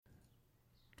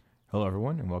Hello,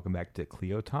 everyone, and welcome back to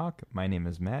Clio Talk. My name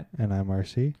is Matt, And I'm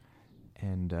RC.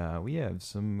 and we have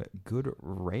some good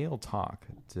rail talk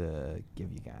to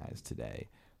give you guys today.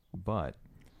 But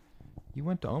you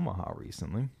went to Omaha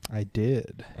recently, I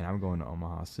did. and I'm going to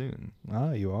Omaha soon.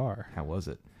 Oh, you are. How was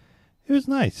it? It was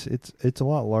nice. It's a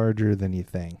lot larger than you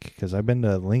think because I've been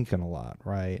to Lincoln a lot,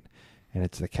 right? And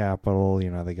it's the capital. You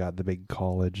know, they got the big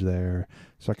college there.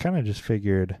 So I kind of just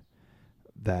figured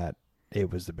that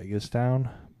it was the biggest town.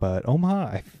 But Omaha,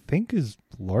 I think, is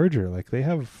larger. Like, they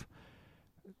have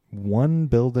one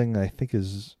building I think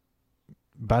is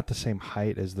about the same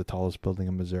height as the tallest building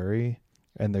in Missouri.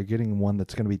 And they're getting one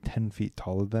that's going to be 10 feet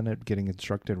taller than it, getting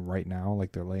constructed right now.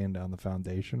 Like, they're laying down the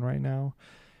foundation right now.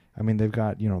 I mean, they've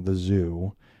got, the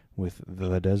zoo with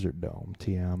the Desert Dome,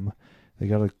 TM. They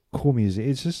got a cool museum.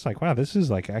 It's just like, wow, this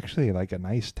is like actually like a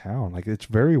nice town. Like, it's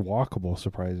very walkable,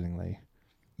 surprisingly.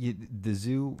 The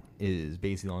zoo is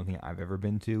basically the only thing I've ever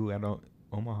been to at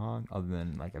Omaha, other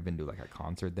than, like, I've been to, like, a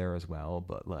concert there as well.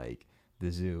 But, like, the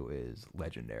zoo is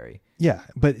legendary. Yeah,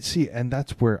 but see, and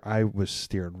that's where I was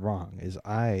steered wrong, is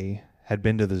I had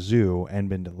been to the zoo and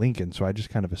been to Lincoln, so I just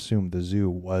kind of assumed the zoo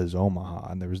was Omaha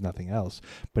and there was nothing else.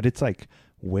 But it's like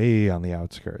way on the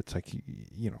outskirts, like,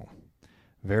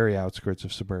 very outskirts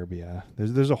of suburbia.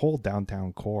 There's a whole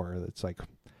downtown core that's like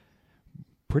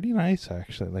pretty nice,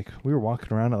 actually. Like, we were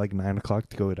walking around at like 9 o'clock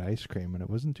to go eat ice cream, and it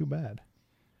wasn't too bad.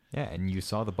 Yeah, and you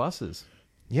saw the buses.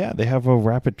 Yeah, they have a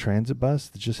rapid transit bus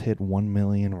that just hit 1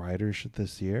 million riders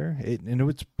this year. And it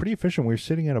was pretty efficient. We were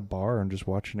sitting at a bar and just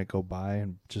watching it go by,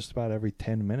 and just about every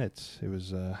 10 minutes, it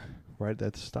was right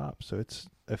at the stop. So it's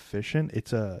efficient.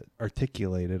 It's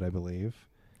articulated, I believe.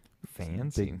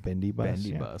 Fancy. Big bendy bus. Bendy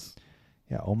yeah. bus.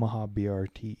 Yeah, Omaha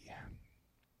BRT.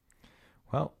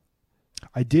 Well,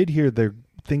 I did hear they're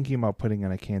thinking about putting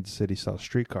in a Kansas City-style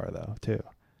streetcar, though, too.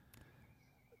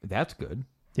 that's good.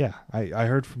 Yeah, I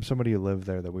heard from somebody who lived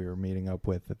there that we were meeting up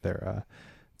with that they're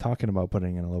talking about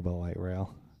putting in a little bit of light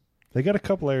rail. They got a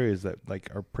couple areas that like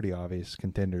are pretty obvious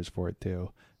contenders for it too,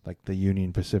 like the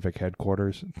Union Pacific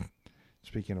headquarters.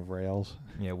 Speaking of rails,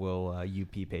 Yeah, will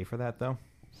UP pay for that, though?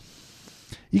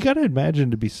 you got to imagine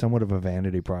to be somewhat of a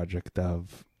vanity project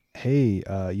of, hey,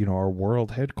 our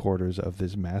world headquarters of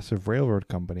this massive railroad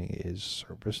company is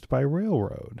serviced by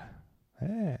railroad.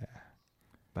 Yeah.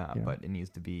 But it needs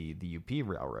to be the UP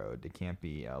railroad. It can't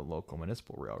be a local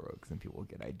municipal railroad, because then people will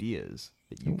get ideas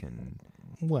that you can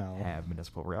have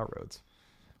municipal railroads.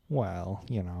 Well,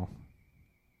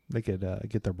 they could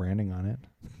get their branding on it.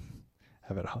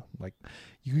 Have it like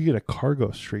you could get a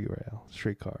cargo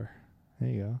streetcar. There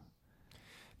you go.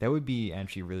 That would be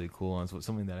actually really cool. And it's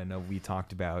something that I know we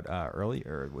talked about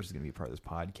earlier, which is going to be part of this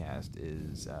podcast,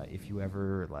 is if you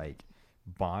ever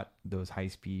bought those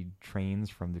high-speed trains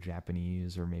from the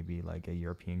Japanese or maybe like a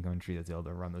European country that's able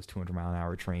to run those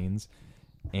 200-mile-an-hour trains,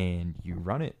 and you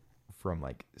run it from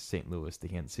like St. Louis to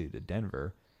Kansas City to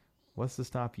Denver, what's to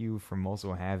stop you from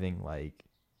also having like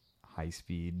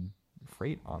high-speed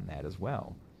freight on that as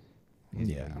well? Because,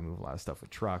 you move a lot of stuff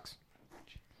with trucks.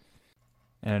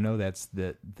 And I know that's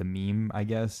the meme, I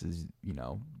guess, is,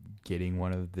 getting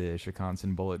one of the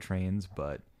Shinkansen bullet trains,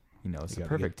 but it's the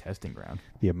perfect testing ground.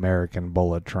 The American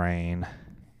bullet train.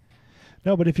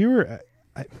 No, but if you were,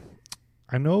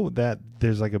 I know that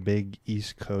there's like a big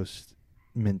East Coast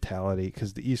mentality,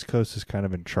 because the East Coast is kind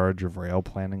of in charge of rail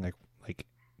planning, like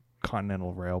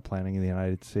continental rail planning in the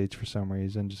United States for some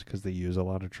reason, just because they use a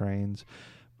lot of trains.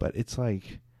 But it's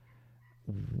like,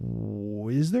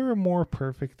 is there a more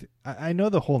perfect? I know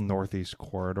the whole Northeast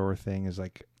Corridor thing is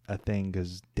like a thing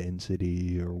because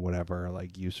density or whatever,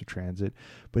 like use of transit.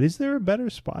 But is there a better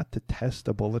spot to test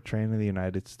a bullet train in the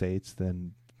United States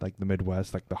than like the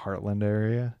Midwest, like the Heartland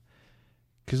area?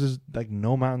 Because there's like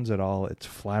no mountains at all. It's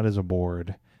flat as a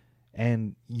board.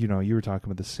 And, you were talking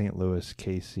about the St. Louis,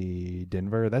 KC,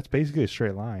 Denver. That's basically a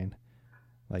straight line.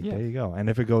 Like, There you go. And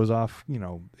if it goes off,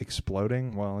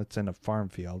 exploding, well, it's in a farm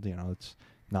field, it's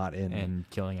not in... And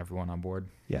killing everyone on board.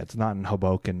 Yeah, it's not in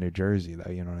Hoboken, New Jersey,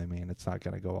 though, you know what I mean? It's not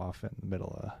going to go off in the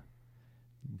middle of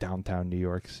downtown New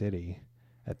York City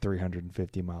at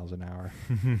 350 miles an hour.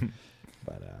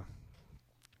 But,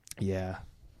 yeah.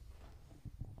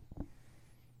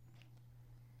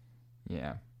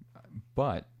 Yeah.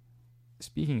 But,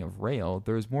 speaking of rail,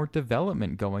 there's more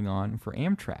development going on for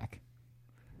Amtrak.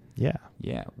 Yeah.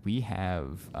 Yeah, we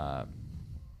have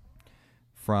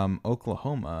from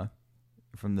Oklahoma,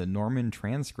 from the Norman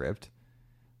Transcript,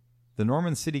 the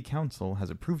Norman City Council has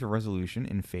approved a resolution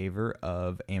in favor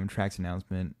of Amtrak's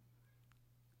announcement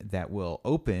that will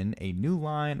open a new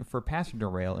line for passenger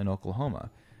rail in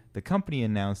Oklahoma. The company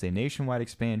announced a nationwide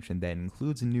expansion that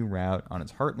includes a new route on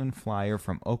its Heartland Flyer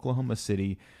from Oklahoma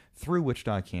City through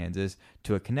Wichita, Kansas,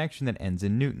 to a connection that ends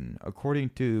in Newton, according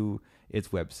to its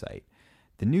website.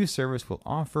 The new service will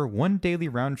offer one daily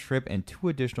round trip and 2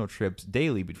 additional trips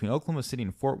daily between Oklahoma City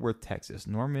and Fort Worth, Texas.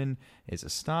 Norman is a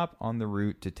stop on the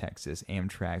route to Texas,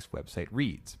 Amtrak's website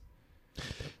reads.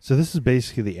 So this is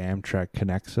basically the Amtrak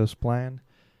Connexos plan,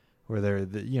 where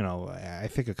I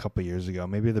think a couple years ago,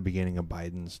 maybe at the beginning of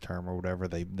Biden's term or whatever,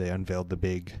 they unveiled the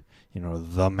big,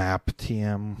 the map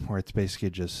TM, where it's basically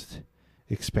just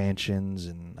expansions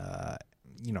and,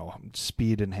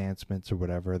 speed enhancements or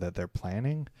whatever that they're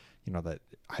planning, that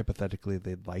hypothetically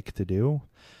they'd like to do.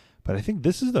 But I think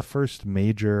this is the first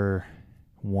major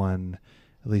one,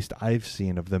 at least I've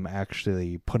seen, of them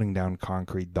actually putting down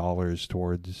concrete dollars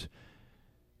towards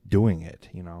doing it,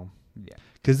 Yeah.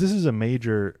 Because this is a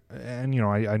major, and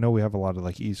I know we have a lot of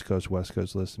like East Coast, West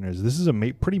Coast listeners. This is a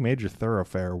pretty major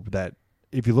thoroughfare that,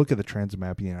 if you look at the transit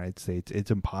map of the United States,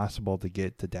 it's impossible to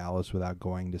get to Dallas without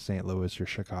going to St. Louis or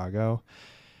Chicago,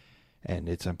 and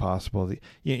it's impossible.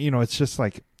 It's just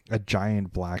like a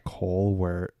giant black hole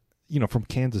where, from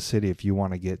Kansas City, if you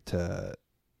want to get to,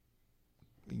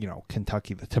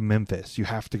 Kentucky, to Memphis, you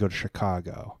have to go to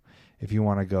Chicago. If you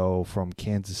want to go from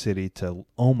Kansas City to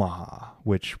Omaha,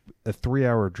 which a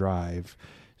 3-hour drive,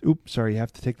 you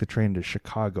have to take the train to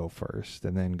Chicago first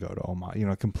and then go to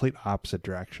Omaha, complete opposite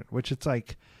direction, which it's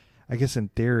like, I guess in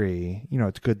theory,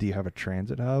 it's good that you have a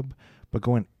transit hub, but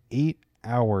going 8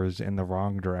 hours in the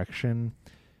wrong direction,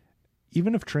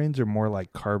 even if trains are more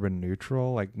like carbon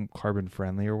neutral, like carbon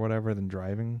friendly or whatever than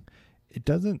driving, it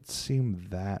doesn't seem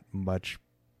that much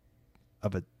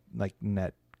of a like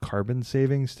net carbon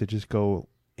savings to just go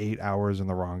 8 hours in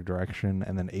the wrong direction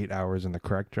and then 8 hours in the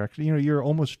correct direction. You're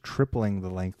almost tripling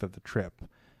the length of the trip,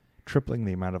 tripling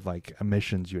the amount of like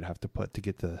emissions you'd have to put to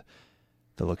get to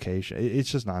the location.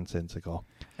 It's just nonsensical.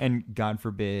 And God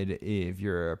forbid if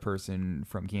you're a person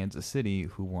from Kansas City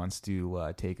who wants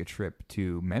to take a trip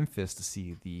to Memphis to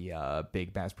see the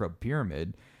Big Bass Pro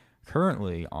Pyramid.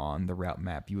 Currently on the route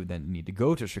map, you would then need to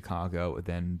go to Chicago,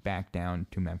 then back down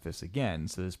to Memphis again.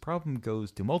 So this problem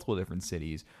goes to multiple different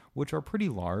cities, which are pretty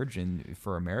large, and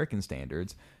for American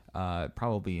standards,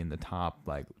 probably in the top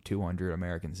like 200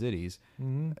 American cities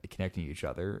connecting each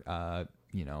other.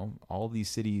 All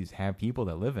these cities have people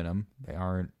that live in them. They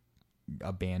aren't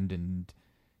abandoned,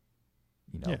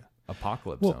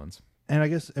 apocalypse zones. And I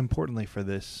guess importantly for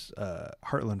this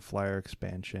Heartland Flyer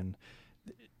expansion,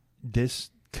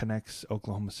 this connects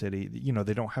Oklahoma City.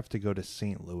 They don't have to go to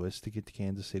St. Louis to get to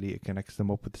Kansas City. It connects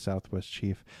them up with the Southwest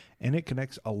Chief, and it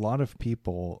connects a lot of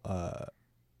people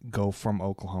go from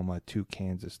Oklahoma to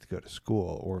Kansas to go to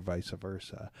school, or vice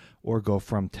versa, or go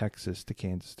from Texas to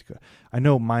Kansas to go. I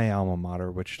know my alma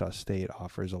mater, Wichita State,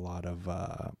 offers a lot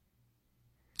of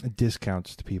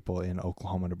discounts to people in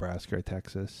Oklahoma, Nebraska, or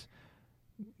Texas.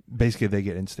 Basically, they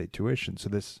get in-state tuition, so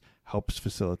this helps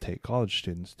facilitate college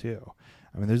students too.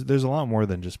 I mean, there's a lot more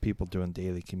than just people doing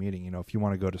daily commuting. If you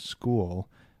want to go to school,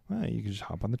 well, you can just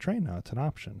hop on the train now. It's an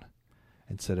option,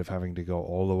 instead of having to go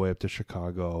all the way up to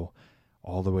Chicago,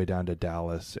 all the way down to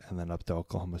Dallas, and then up to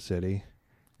Oklahoma City.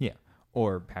 Yeah,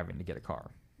 or having to get a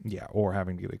car. Yeah, or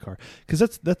having to get a car. Because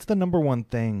that's the number one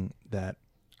thing that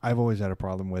I've always had a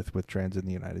problem with transit in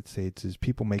the United States, is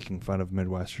people making fun of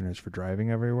Midwesterners for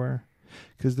driving everywhere.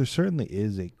 Because there certainly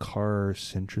is a car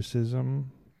centricism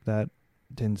that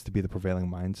tends to be the prevailing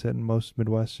mindset in most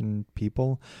Midwestern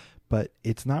people, but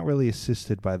it's not really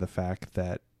assisted by the fact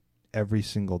that every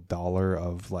single dollar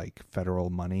of like federal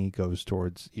money goes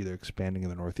towards either expanding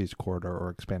the Northeast Corridor or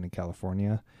expanding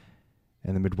California,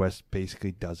 and the Midwest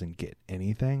basically doesn't get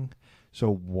anything. So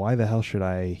why the hell should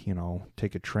I,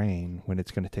 take a train when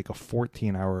it's going to take a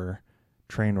 14-hour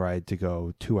train ride to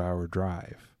go 2-hour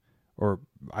drive? Or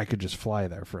I could just fly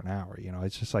there for an hour.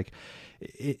 It's just like,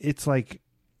 it's like,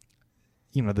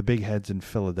 the big heads in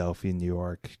Philadelphia, New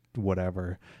York,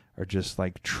 whatever, are just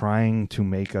like trying to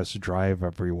make us drive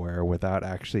everywhere without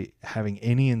actually having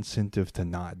any incentive to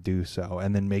not do so,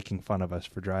 and then making fun of us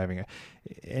for driving.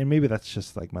 And maybe that's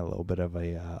just like my little bit of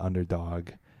a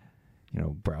underdog,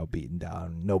 browbeaten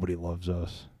down. Nobody loves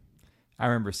us. I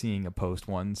remember seeing a post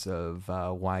once of I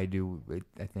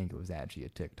think it was actually a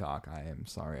TikTok. I am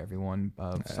sorry, everyone,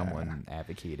 of someone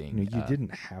advocating. You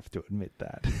didn't have to admit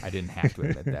that. I didn't have to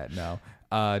admit that, no.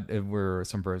 Where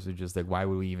some person just like, why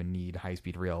would we even need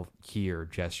high-speed rail here,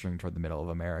 gesturing toward the middle of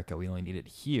America? We only need it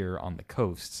here on the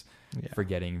coasts,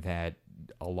 forgetting that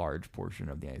a large portion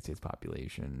of the United States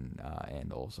population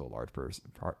and also a large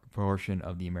portion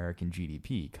of the American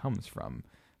GDP comes from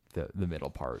the middle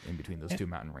part in between those two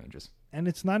mountain ranges. And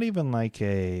it's not even like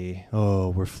we're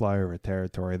flyover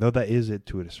territory, though that is it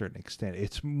to a certain extent.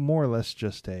 It's more or less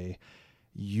just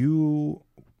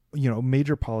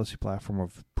major policy platform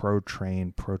of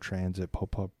pro-train, pro-transit,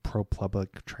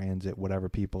 pro-public transit, whatever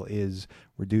people is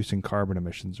reducing carbon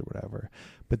emissions or whatever.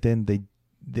 But then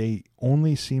they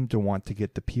only seem to want to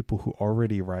get the people who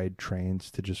already ride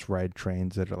trains to just ride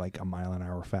trains that are like a mile an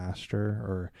hour faster,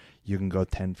 or you can go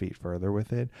 10 feet further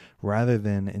with it, rather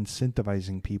than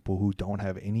incentivizing people who don't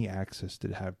have any access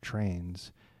to have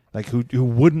trains, like who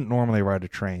wouldn't normally ride a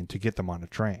train, to get them on a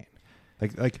train.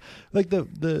 Like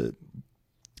the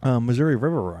Missouri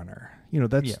River Runner,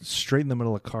 that's straight in the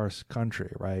middle of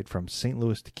country, right? From St.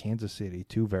 Louis to Kansas City,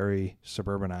 two very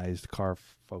suburbanized,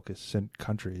 car-focused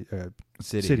country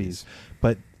cities.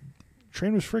 But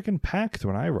train was freaking packed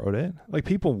when I rode it. Like,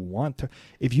 people want to.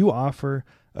 If you offer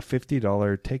a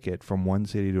 $50 ticket from one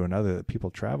city to another that people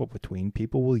travel between,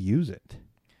 people will use it,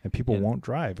 and people won't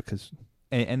drive because.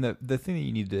 And the thing that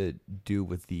you need to do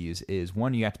with these is,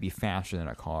 one, you have to be faster than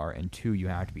a car, and two, you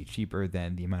have to be cheaper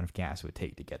than the amount of gas it would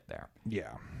take to get there.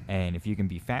 Yeah. And if you can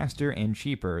be faster and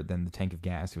cheaper than the tank of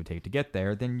gas it would take to get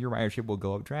there, then your ridership will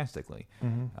go up drastically.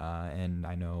 Mm-hmm. And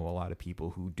I know a lot of people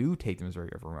who do take the Missouri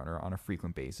River Runner on a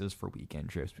frequent basis for weekend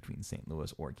trips between St.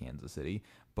 Louis or Kansas City,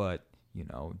 but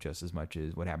just as much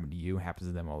as what happened to you happens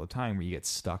to them all the time, where you get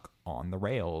stuck on the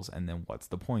rails, and then what's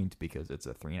the point? Because it's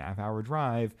a 3.5 hour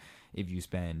drive. If you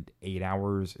spend 8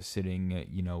 hours sitting,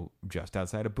 just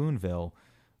outside of Boonville,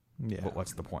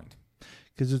 what's the point?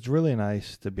 Because it's really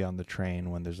nice to be on the train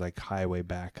when there's like highway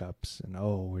backups and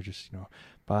we're just,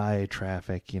 by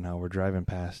traffic, we're driving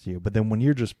past you. But then when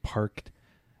you're just parked,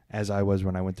 as I was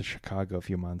when I went to Chicago a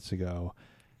few months ago,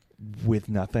 with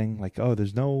nothing, like,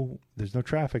 there's no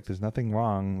traffic, there's nothing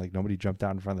wrong, like nobody jumped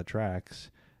out in front of the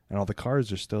tracks, and all the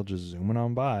cars are still just zooming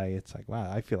on by. It's like,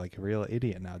 wow, I feel like a real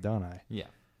idiot now, don't I? Yeah.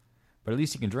 But at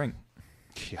least you can drink.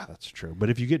 Yeah, that's true.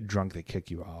 But if you get drunk, they kick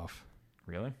you off.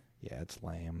 Really? Yeah, it's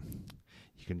lame.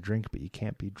 You can drink, but you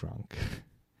can't be drunk.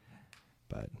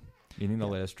 But you think they'll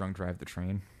let us drunk drive the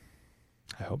train?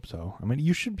 I hope so. I mean,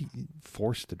 you should be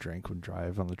forced to drink when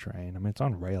drive on the train. I mean, it's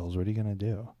on rails. What are you going to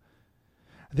do?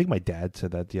 I think my dad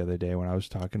said that the other day when I was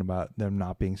talking about them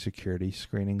not being security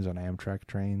screenings on Amtrak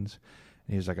trains.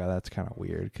 And he was like, that's kind of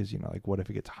weird because, what if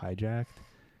it gets hijacked?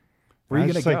 Where are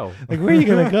you going to go? Like, where are you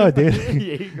going to go, dude?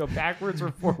 Yeah, you can go backwards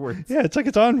or forwards. Yeah, it's like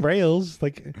it's on rails.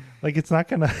 Like it's not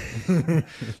going to.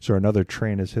 So another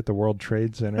train has hit the World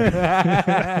Trade Center.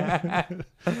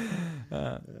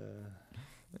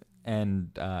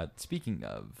 And speaking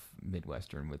of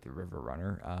Midwestern with the River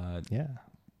Runner,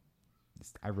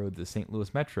 I rode the St.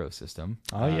 Louis Metro system.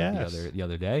 The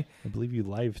other day. I believe you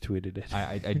live tweeted it.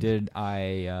 I did.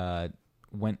 I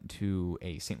went to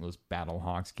a St. Louis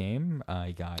Battlehawks game.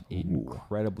 I got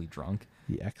incredibly drunk.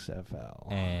 The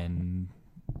XFL. And,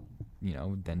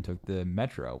 then took the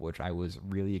Metro, which I was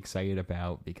really excited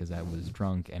about because I was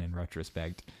drunk. And in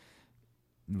retrospect,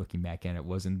 looking back in, it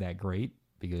wasn't that great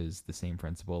because the same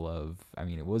principle of,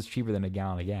 it was cheaper than a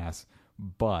gallon of gas.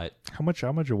 But how much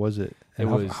was it?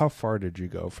 And how far did you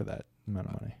go for that amount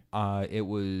of money? It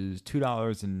was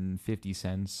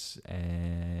 $2.50,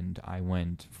 and I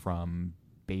went from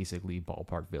basically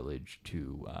Ballpark Village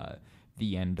to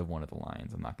the end of one of the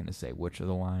lines. I'm not going to say which of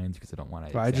the lines because I don't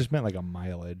want to. I just meant like a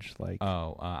mileage, like.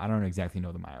 I don't exactly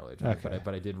know the mileage, okay.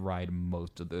 but I did ride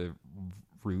most of the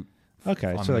route.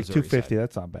 Okay, so like 250.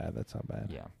 That's not bad.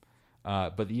 Yeah,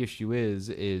 but the issue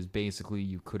is basically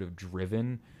you could have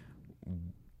driven.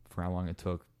 For how long it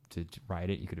took to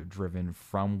ride it, you could have driven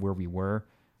from where we were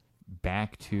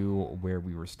back to where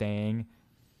we were staying,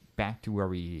 back to where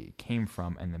we came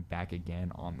from, and then back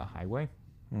again on the highway,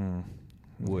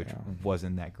 which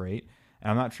wasn't that great.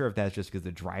 And I'm not sure if that's just because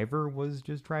the driver was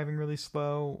just driving really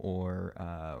slow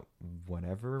or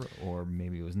whatever, or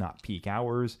maybe it was not peak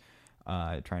hours,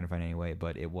 trying to find any way,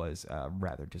 but it was a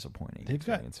rather disappointing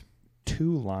experience. Got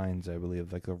 2 lines, I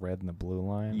believe, like the red and the blue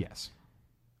line. Yes.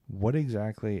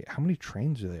 How many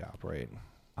trains do they operate?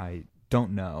 I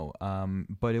don't know,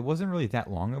 but it wasn't really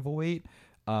that long of a wait.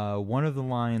 One of the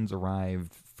lines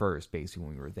arrived first, basically,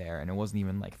 when we were there, and it wasn't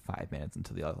even like 5 minutes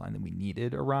until the other line that we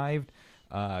needed arrived,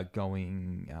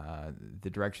 going the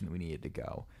direction that we needed to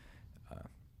go.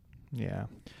 Yeah,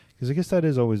 because I guess that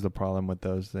is always the problem with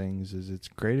those things, is it's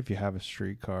great if you have a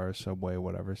streetcar, subway,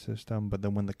 whatever system, but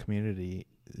then when the community,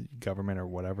 government or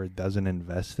whatever doesn't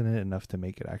invest in it enough to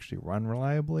make it actually run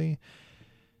reliably,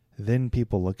 then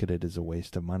people look at it as a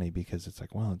waste of money because it's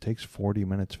like, well, it takes 40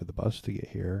 minutes for the bus to get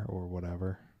here or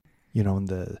whatever. And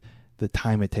the the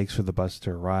time it takes for the bus to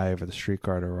arrive or the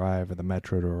streetcar to arrive or the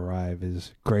metro to arrive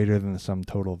is greater than the sum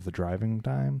total of the driving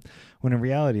time. When in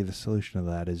reality, the solution to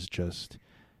that is just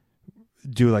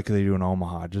do like they do in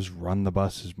Omaha. Just run the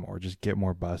buses more. Just get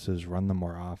more buses, run them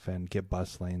more often, get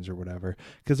bus lanes or whatever.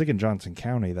 Because like in Johnson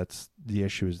County, that's the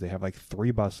issue is they have like 3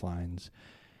 bus lines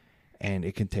and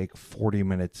it can take 40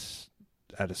 minutes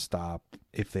at a stop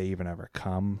if they even ever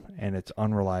come, and it's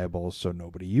unreliable, so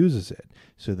nobody uses it.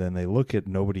 So then they look at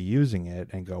nobody using it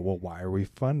and go, well, why are we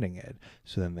funding it?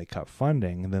 So then they cut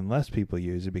funding, and then less people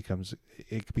use it, becomes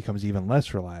even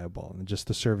less reliable, and just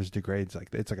the service degrades.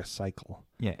 Like it's like a cycle.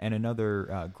 Yeah, and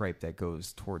another gripe that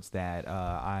goes towards that,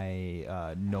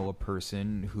 I know a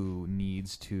person who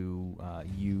needs to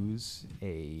use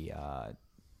a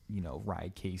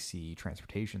Ride KC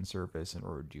transportation service in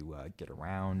order to get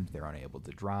around. They're unable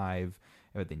to drive,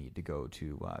 but they need to go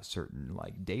to certain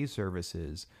like day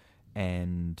services.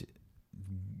 And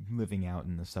living out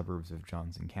in the suburbs of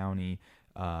Johnson County,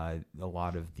 a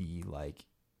lot of the like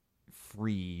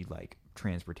free like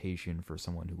transportation for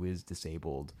someone who is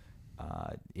disabled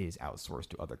is outsourced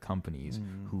to other companies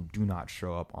who do not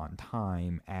show up on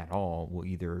time at all. Will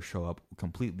either show up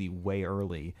completely way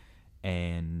early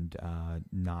and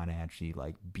not actually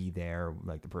like be there,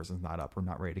 like the person's not up or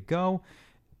not ready to go,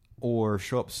 or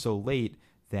show up so late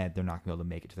that they're not going to be able to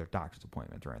make it to their doctor's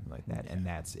appointment or anything like that. And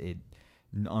that's it.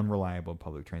 Unreliable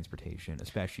public transportation,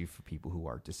 especially for people who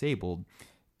are disabled,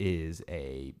 is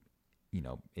a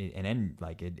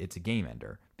it's a game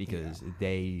ender because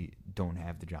they don't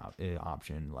have the job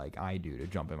option like I do to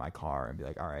jump in my car and be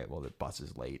like, all right, well, the bus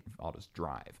is late, I'll just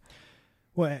drive.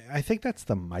 Well, I think that's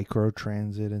the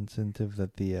microtransit incentive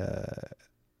that the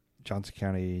Johnson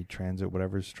County Transit,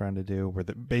 whatever, is trying to do, where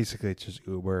basically it's just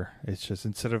Uber. It's just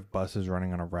instead of buses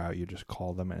running on a route, you just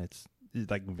call them, and it's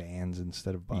like vans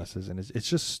instead of buses, and it's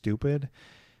just stupid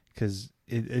because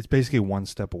it's basically one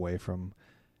step away from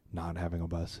not having a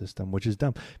bus system, which is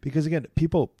dumb. Because again,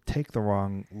 people take the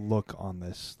wrong look on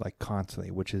this like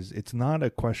constantly, which is it's not a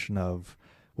question of,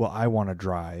 well, I want to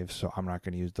drive, so I'm not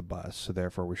going to use the bus, so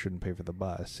therefore we shouldn't pay for the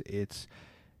bus. It's,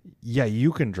 yeah,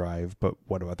 you can drive, but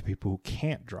what about the people who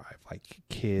can't drive, like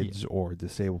kids or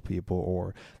disabled people?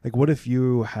 Or like, what if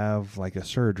you have like a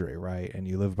surgery, right, and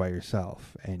you live by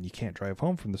yourself and you can't drive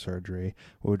home from the surgery?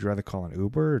 Would you rather call an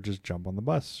Uber or just jump on the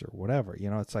bus or whatever?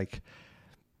 It's like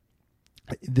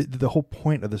the whole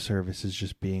point of the service is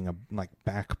just being a like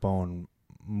backbone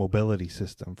mobility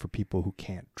system for people who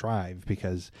can't drive,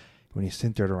 because when you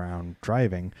center it around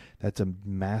driving, that's a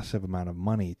massive amount of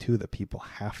money too that people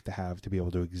have to be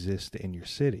able to exist in your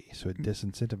city. So it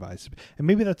disincentivizes, and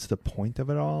maybe that's the point of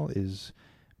it all. Is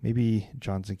maybe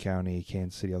Johnson County,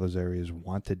 Kansas City, all those areas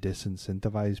want to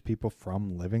disincentivize people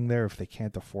from living there if they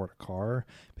can't afford a car,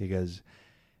 because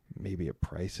maybe it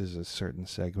prices a certain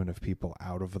segment of people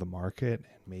out of the market,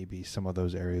 and maybe some of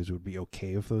those areas would be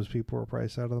okay if those people were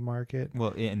priced out of the market.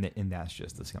 Well, and that's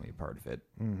just the scummy part of it.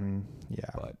 Mm-hmm. Yeah.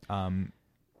 But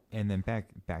and then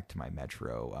back to my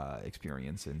Metro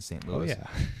experience in St. Louis. Oh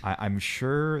yeah. I'm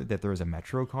sure that there is a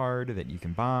Metro card that you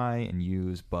can buy and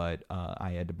use, but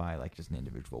I had to buy like just an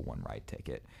individual one ride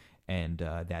ticket. And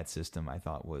that system I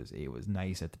thought was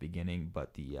nice at the beginning,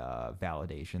 but the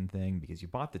validation thing, because you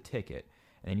bought the ticket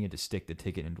and then you had to stick the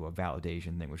ticket into a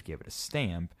validation thing, which gave it a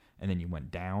stamp, and then you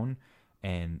went down,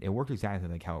 and it worked exactly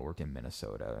like how it worked in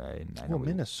Minnesota.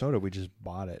 Minnesota, we just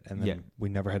bought it, and then we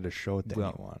never had to show it to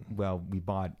anyone. Well, we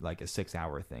bought like a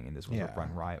 6-hour thing, and this was a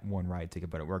one ride ticket,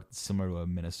 but it worked similar to a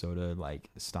Minnesota like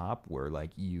stop, where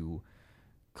like you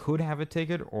could have a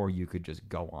ticket, or you could just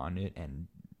go on it and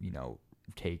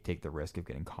take the risk of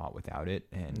getting caught without it.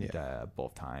 And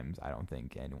both times, I don't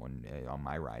think anyone on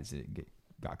my rides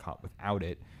got caught without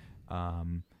it.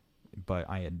 But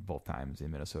I had both times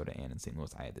in Minnesota and in St.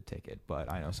 Louis, I had the ticket.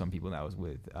 But I know some people that I was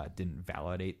with didn't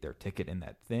validate their ticket in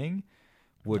that thing,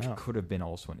 which could have been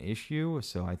also an issue.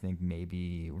 So I think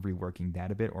maybe reworking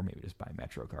that a bit, or maybe just buy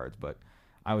Metro cards. But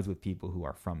I was with people who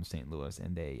are from St. Louis,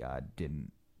 and they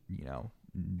didn't,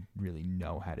 really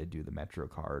know how to do the Metro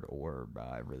card or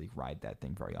really ride that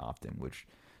thing very often, which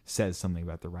says something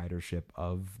about the ridership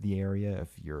of the area if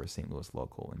you're a St. Louis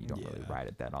local and you don't really ride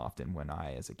it that often, when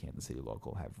I, as a Kansas City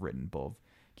local, have ridden both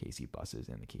KC buses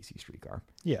and the KC streetcar.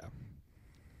 Yeah.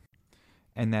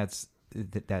 And that's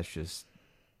just,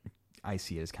 I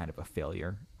see it as kind of a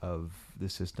failure of the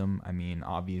system. I mean,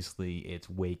 obviously it's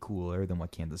way cooler than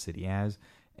what Kansas City has,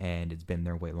 and it's been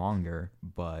there way longer,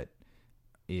 but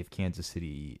if Kansas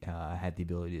City had the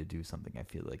ability to do something, I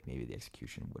feel like maybe the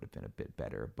execution would have been a bit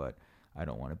better. But I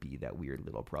don't want to be that weird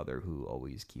little brother who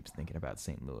always keeps thinking about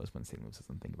St. Louis when St. Louis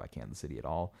doesn't think about Kansas City at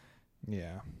all.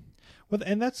 Yeah. Well,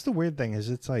 and that's the weird thing is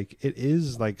it's like it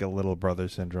is like a little brother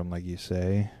syndrome, like you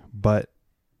say, but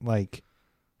like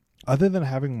other than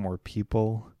having more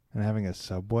people and having a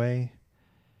subway,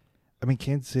 I mean,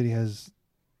 Kansas City has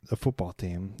a football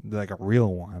team, like a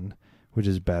real one, which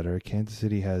is better. Kansas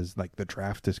City has like the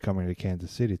draft is coming to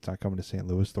Kansas City. It's not coming to St.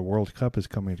 Louis. The World Cup is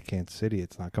coming to Kansas City.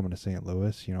 It's not coming to St.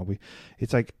 Louis. You know,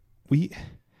 it's like we.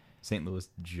 St. Louis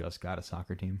just got a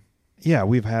soccer team. Yeah,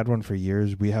 we've had one for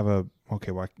years. We have a well,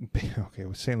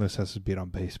 St. Louis has to beat on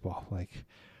baseball, like,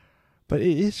 but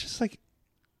it's just like,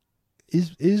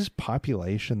 is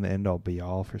population the end all be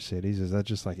all for cities? Is that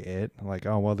just like it? Like,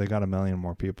 oh well, they got 1 million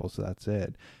more people, so that's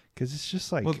it. Because it's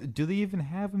just like, well, do they even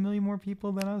have 1 million more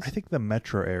people than us? I think the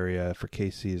metro area for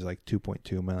KC is like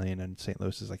 2.2 million, and St.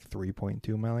 Louis is like 3.2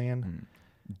 million.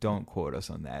 Don't quote us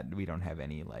on that. We don't have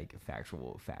any like facts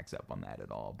up on that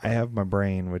at all. I have my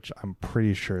brain, which I'm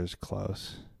pretty sure is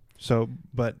close. So,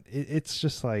 but it's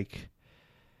just like,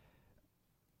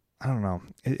 I don't know.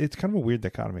 It's kind of a weird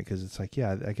dichotomy because it's like,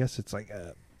 yeah, I guess it's like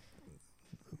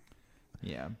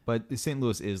yeah, but St.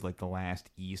 Louis is like the last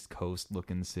East Coast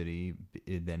looking city.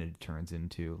 Then it turns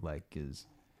into like is.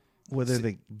 Well, they're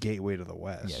the gateway to the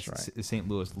West, yes, right? St.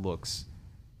 Louis looks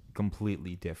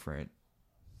completely different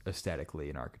aesthetically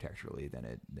and architecturally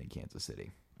than Kansas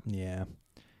City. Yeah.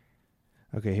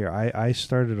 Okay, here I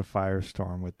started a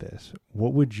firestorm with this.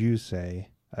 What would you say?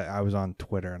 I was on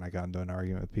Twitter and I got into an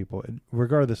argument with people.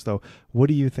 Regardless, though, what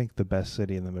do you think the best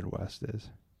city in the Midwest is?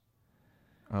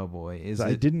 Oh boy,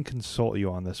 I didn't consult you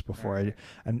on this before. Right.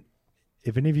 And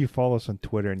if any of you follow us on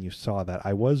Twitter and you saw that,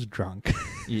 I was drunk.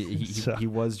 He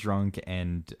was drunk,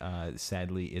 and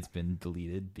sadly, it's been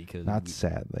deleted because not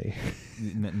sadly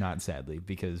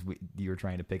because you were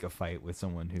trying to pick a fight with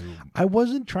someone who. I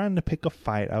wasn't trying to pick a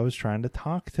fight. I was trying to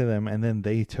talk to them, and then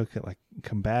they took it like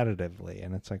combatively,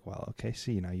 and it's like, well, okay,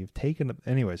 see, now you've taken it.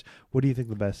 Anyways, what do you think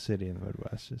the best city in the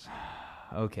Midwest is?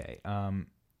 Okay,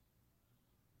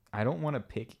 I don't want to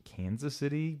pick Kansas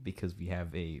City because we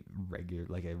have a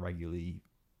regularly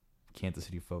Kansas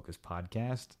City focused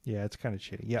podcast. Yeah, it's kind of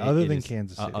shitty. Yeah, other than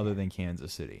Kansas City. Other than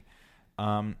Kansas City.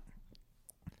 I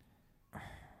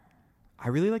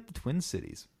really like the Twin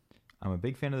Cities. I'm a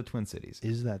big fan of the Twin Cities.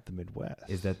 Is that the Midwest?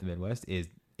 Is that the Midwest?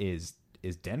 Is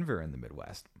Denver in the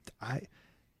Midwest? I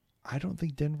don't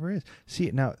think Denver is.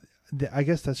 See, now, I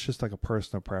guess that's just like a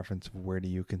personal preference of where do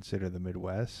you consider the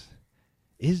Midwest.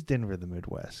 Is Denver the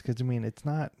Midwest? Because, I mean, it's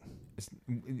not...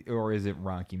 Or is it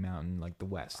Rocky Mountain, like the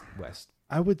West?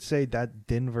 I would say that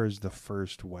Denver's the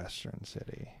first Western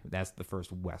city. That's the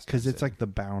first Western because it's city. like the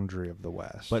boundary of the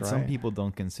West. But right? some people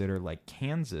don't consider like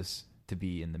Kansas to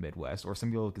be in the Midwest, or some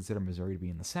people consider Missouri to be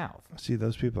in the South. See,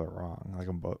 those people are wrong. Like,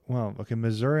 well, okay,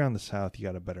 Missouri on the South, you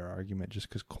got a better argument just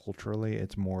because culturally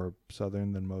it's more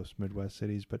Southern than most Midwest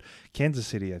cities. But Kansas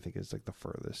City, I think, is like the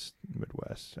furthest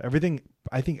Midwest.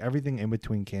 I think everything in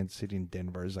between Kansas City and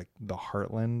Denver is like the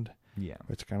heartland. Yeah,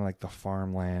 it's kind of like the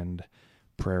farmland,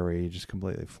 prairie, just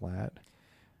completely flat.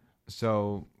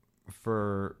 So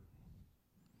for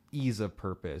ease of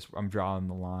purpose, I'm drawing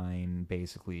the line.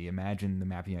 Basically, imagine the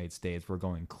map of the United States. We're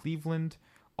going Cleveland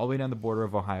all the way down the border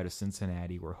of Ohio to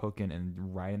Cincinnati. We're hooking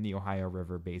and riding the Ohio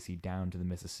River basically down to the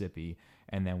Mississippi,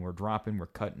 and then we're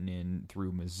cutting in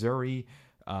through Missouri,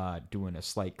 doing a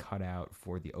slight cutout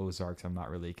for the Ozarks. I'm not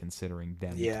really considering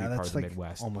them to be part of the like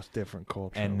Midwest. Almost different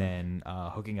culture. And then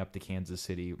hooking up to Kansas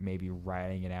City, maybe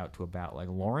riding it out to about like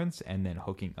Lawrence, and then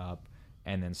hooking up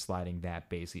and then sliding that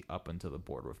basically up until the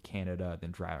border of Canada,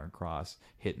 then driving across,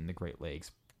 hitting the Great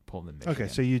Lakes, pulling the Michigan. Okay,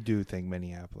 so you do think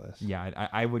Minneapolis. Yeah,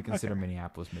 I would consider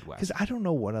Minneapolis Midwest. Because I don't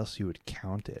know what else you would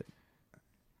count it,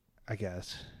 I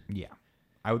guess. Yeah.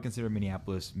 I would consider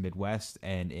Minneapolis Midwest,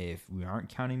 and if we aren't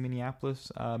counting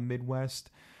Minneapolis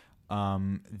Midwest, I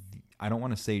don't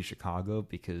want to say Chicago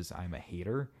because I'm a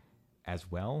hater as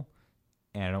well.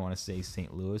 And I don't want to say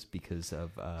St. Louis because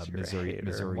of Missouri.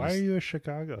 Why are you a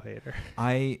Chicago hater?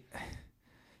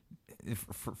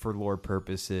 For lore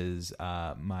purposes,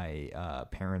 my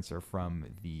parents are from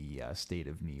the state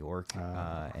of New York,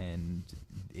 and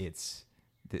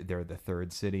they're the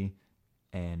third city.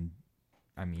 And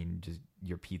I mean, just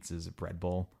your pizza's a bread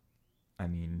bowl. I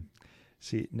mean,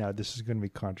 see, now this is going to be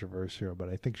controversial, but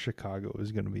I think Chicago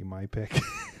is going to be my pick.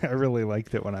 I really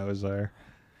liked it when I was there.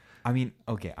 I mean,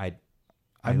 okay,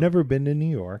 I've never been to New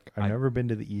York. I've never been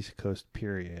to the East Coast,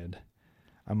 period.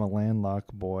 I'm a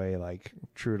landlocked boy, like,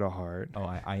 true to heart. Oh,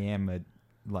 I am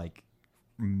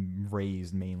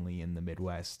raised mainly in the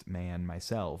Midwest man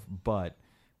myself. But,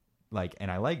 like,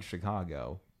 and I like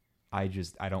Chicago. I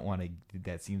don't want to,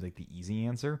 that seems like the easy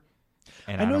answer.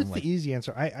 And I know don't it's the easy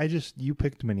answer. I just you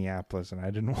picked Minneapolis, and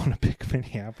I didn't want to pick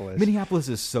Minneapolis. Minneapolis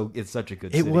is it's such a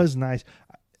good city. It was nice.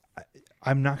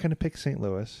 I'm not going to pick St.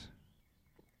 Louis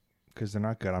because they're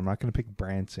not good. I'm not going to pick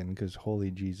Branson because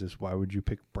holy Jesus, why would you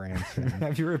pick Branson?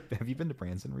 Have you been to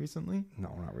Branson recently?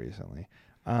 No, not recently.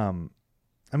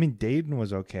 I mean, Dayton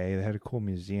was okay. They had a cool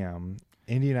museum.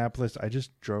 Indianapolis, I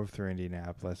just drove through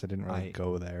Indianapolis. I didn't really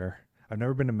go there. I've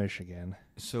never been to Michigan.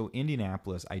 So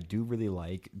Indianapolis, I do really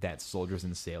like that Soldiers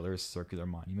and Sailors circular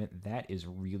monument. That is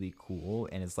really cool,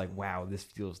 and it's like, wow, this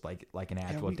feels like an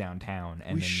actual downtown.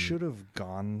 And we should have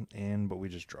gone in, but we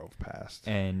just drove past.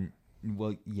 And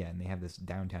well, yeah, and they have this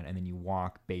downtown, and then you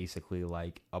walk basically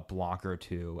like a block or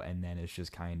two, and then it's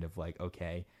just kind of like,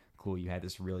 okay, cool. You had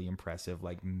this really impressive,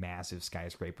 like massive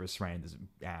skyscraper surrounding this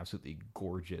absolutely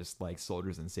gorgeous, like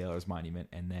Soldiers and Sailors monument,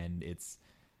 and then it's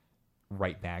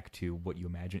right back to what you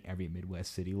imagine every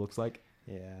Midwest city looks like.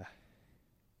 Yeah.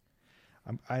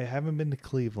 I haven't been to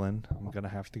Cleveland. I'm going to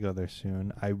have to go there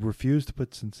soon. I refuse to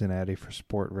put Cincinnati for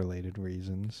sport-related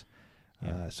reasons.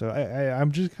 Yeah. So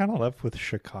I'm just kind of left with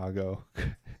Chicago.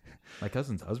 My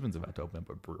cousin's husband's about to open up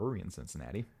a brewery in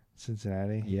Cincinnati.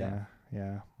 Cincinnati?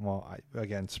 Yeah. Well,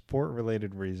 again,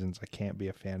 sport-related reasons, I can't be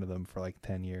a fan of them for like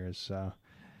 10 years. So,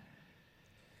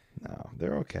 no,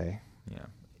 they're okay. Yeah.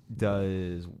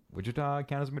 Does Wichita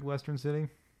count as a Midwestern city?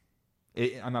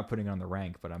 I'm not putting it on the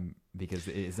rank, but because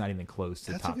it's not even close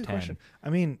to That's top a good 10. Question. I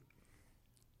mean,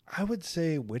 I would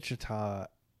say Wichita.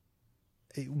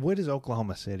 What is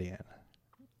Oklahoma City in?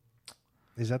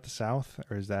 Is that the South,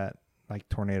 or is that like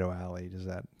Tornado Alley? Does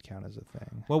that count as a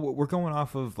thing? Well, we're going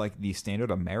off of like the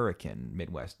standard American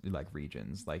Midwest like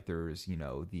regions. Like there's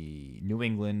the New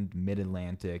England, Mid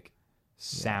Atlantic,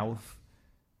 South,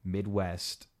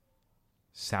 Midwest,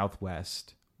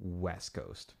 Southwest, West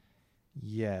Coast.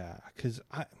 Yeah, because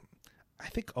I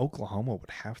think Oklahoma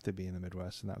would have to be in the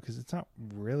Midwest now because it's not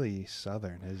really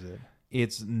Southern, is it?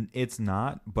 It's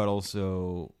not, but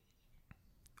also,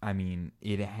 I mean,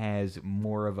 it has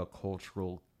more of a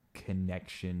cultural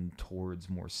connection towards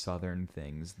more Southern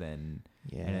things than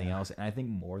anything else, and I think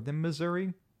more than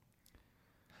Missouri.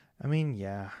 I mean,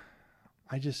 yeah,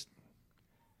 that's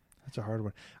a hard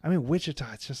one. I mean,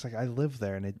 Wichita, it's just like I live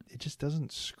there, and it just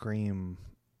doesn't scream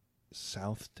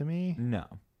South to me. No.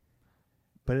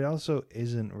 But it also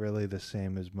isn't really the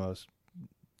same as most.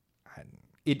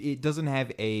 It doesn't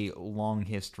have a long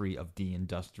history of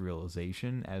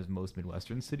deindustrialization as most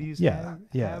Midwestern cities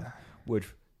have, which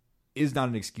is not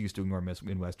an excuse to ignore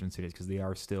Midwestern cities because they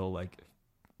are still like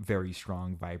very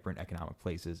strong, vibrant economic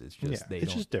places. It's just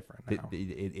it's just different now.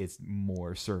 It's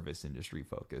more service industry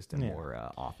focused and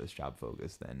more office job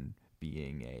focused than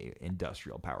being a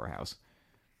industrial powerhouse.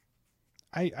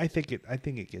 I think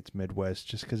it gets Midwest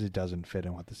just because it doesn't fit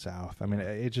in with the South. I mean,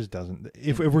 it just doesn't.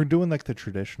 If we're doing like the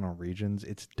traditional regions,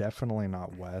 it's definitely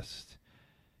not West.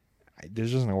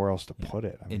 There's just nowhere else to put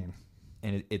it. I mean,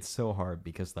 it's so hard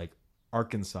because like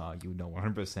Arkansas,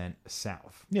 100%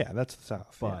 South. Yeah, that's the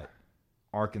South. But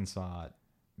Arkansas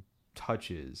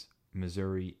touches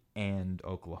Missouri and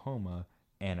Oklahoma,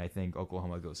 and I think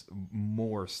Oklahoma goes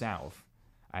more south.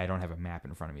 I don't have a map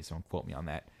in front of me, so don't quote me on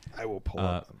that. I will pull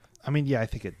up. I mean, yeah, I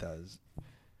think it does.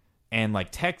 And like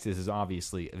Texas is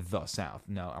obviously the South.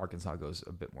 No, Arkansas goes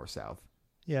a bit more south.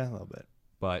 Yeah, a little bit.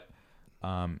 But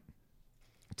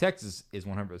Texas is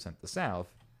 100% the South.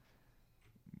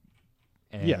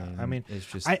 And yeah, I mean, it's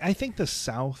just I think the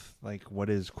South, like what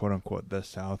is quote unquote the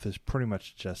South, is pretty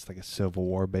much just like a Civil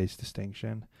War based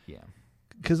distinction. Yeah,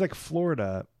 because like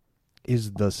Florida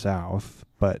is the South,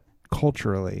 but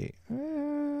culturally.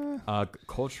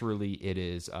 Culturally, it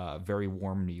is very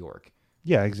warm New York.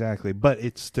 Yeah, exactly. But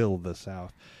it's still the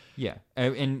South. Yeah.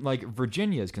 And like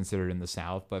Virginia is considered in the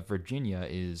South, but Virginia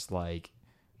is like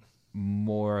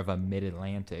more of a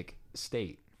mid-Atlantic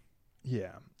state.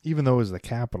 Yeah. Even though it was the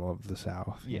capital of the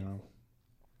South. You know?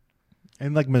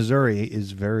 And like Missouri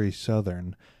is very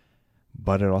southern,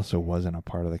 but it also wasn't a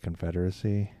part of the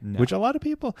Confederacy, which a lot of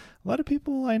people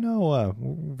I know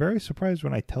were very surprised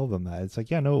when I tell them that. It's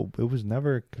like, yeah, no, it was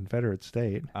never a Confederate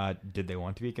state. Did they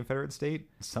want to be a Confederate state?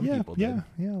 Some people did.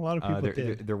 Yeah, a lot of people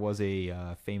did. There was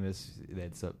a famous,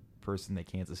 that's a person that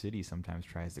Kansas City sometimes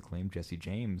tries to claim, Jesse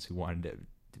James, who wanted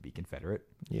to be Confederate.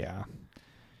 Yeah.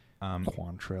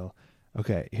 Quantrill.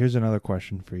 Okay, here's another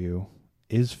question for you.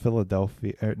 Is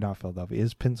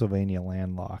is Pennsylvania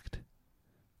landlocked?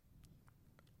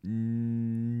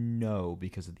 No,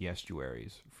 because of the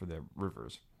estuaries for the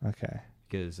rivers. Okay.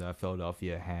 Because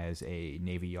Philadelphia has a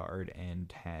Navy Yard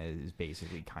and has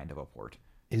basically kind of a port.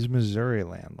 Is Missouri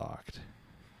landlocked?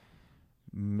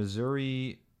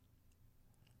 Missouri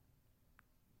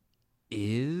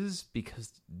is,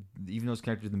 because even though it's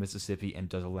connected to the Mississippi and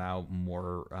does allow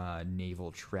more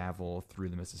naval travel through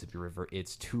the Mississippi River,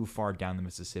 it's too far down the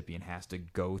Mississippi and has to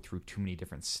go through too many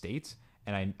different states.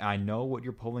 And I know what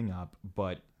you're pulling up,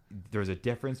 but there's a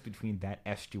difference between that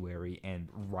estuary and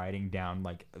riding down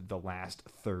like the last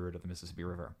third of the Mississippi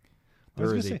River.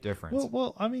 There is a difference.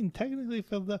 Well, I mean, technically,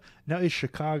 now is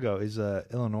Chicago, is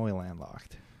Illinois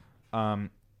landlocked?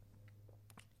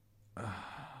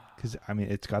 Because I mean,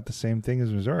 it's got the same thing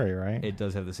as Missouri, right? It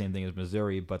does have the same thing as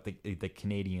Missouri, but the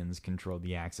Canadians control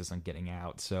the access on getting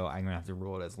out. So I'm gonna have to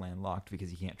rule it as landlocked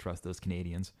because you can't trust those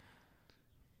Canadians.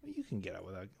 You can get out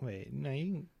without. Wait, no,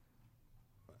 you can.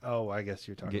 Oh, I guess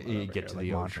you're talking about get to like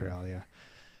the Montreal, ocean.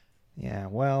 Yeah.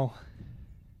 Well,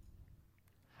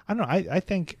 I don't know. I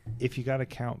think if you got to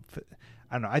count,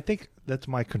 I don't know. I think that's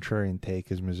my contrarian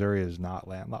take. Is Missouri is not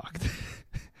landlocked.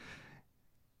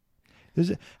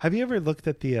 Have you ever looked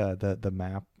at the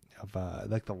map of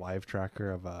like the live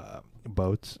tracker of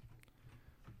boats?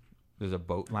 There's a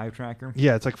boat live tracker.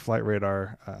 Yeah, it's like Flight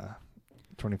Radar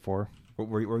 24.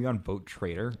 Were you on Boat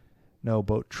Trader? No,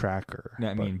 Boat Tracker. No,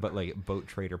 I mean, but like Boat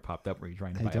Trader popped up where you're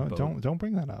trying to buy a boat. Don't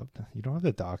bring that up. You don't have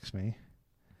to dox me.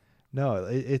 No,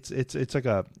 it's like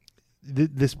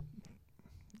this.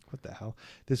 What the hell?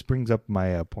 This brings up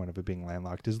my point of it being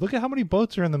landlocked. Is look at how many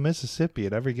boats are in the Mississippi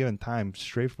at every given time,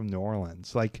 straight from New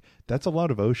Orleans. Like that's a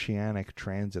lot of oceanic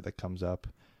transit that comes up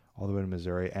all the way to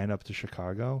Missouri and up to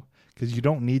Chicago. Because you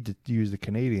don't need to use the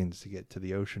Canadians to get to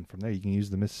the ocean from there. You can use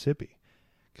the Mississippi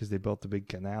because they built the big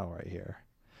canal right here.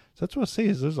 So that's what I say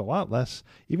is there's a lot less.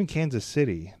 Even Kansas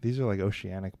City, these are like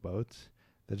oceanic boats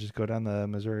that just go down the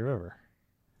Missouri River.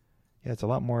 Yeah, it's a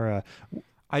lot more.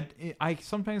 I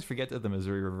sometimes forget that the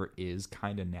Missouri River is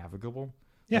kind of navigable.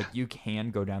 Yeah. Like you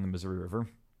can go down the Missouri River.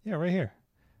 Yeah, right here.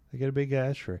 They get a big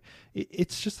estuary.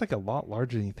 It's just like a lot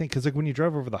larger than you think. Because like when you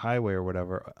drive over the highway or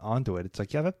whatever onto it, it's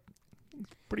like, yeah, that's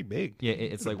pretty big. Yeah,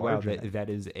 it's like, wow, that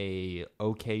is a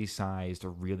okay sized,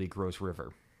 really gross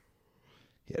river.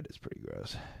 Yeah, it is pretty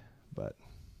gross. But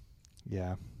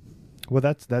yeah. Well,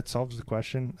 that solves the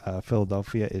question.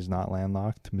 Philadelphia is not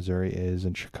landlocked. Missouri is,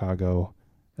 and Chicago,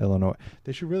 Illinois.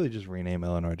 They should really just rename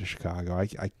Illinois to Chicago.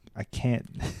 I can't.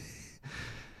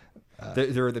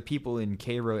 There are the people in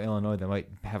Cairo, Illinois that might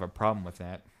have a problem with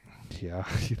that. Yeah,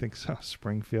 you think so?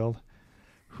 Springfield?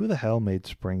 Who the hell made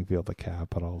Springfield the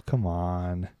capital? Come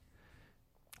on.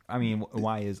 I mean,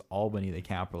 why is Albany the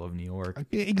capital of New York?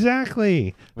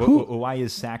 Exactly. Why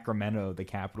is Sacramento the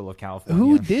capital of California?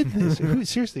 Who did this?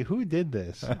 Seriously, who did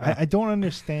this? I don't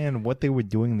understand what they were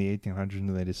doing in the 1800s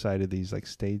when they decided these like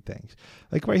state things.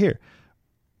 Like right here,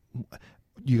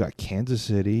 you got Kansas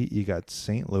City, you got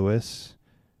St. Louis.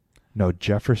 No,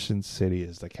 Jefferson City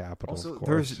is the capital. Also, of course.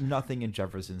 there's nothing in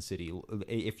Jefferson City.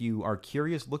 If you are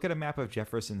curious, look at a map of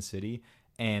Jefferson City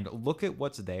and look at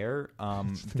what's there.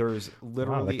 There's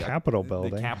literally the Capitol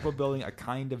building. The Capitol building, a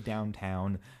kind of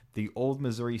downtown, the old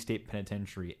Missouri State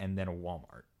Penitentiary, and then a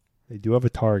Walmart. They do have a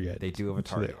Target. They do have a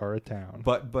Target. So they are a town.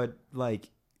 But like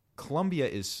Columbia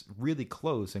is really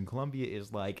close, and Columbia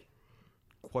is like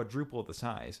quadruple the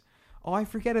size. Oh, I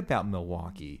forget about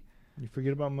Milwaukee. You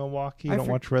forget about Milwaukee? You don't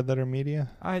watch Red Letter Media?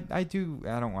 I do.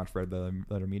 I don't watch Red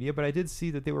Letter Media, but I did see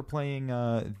that they were playing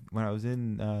when I was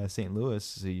in St. Louis.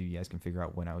 So you guys can figure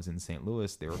out when I was in St.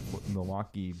 Louis. They were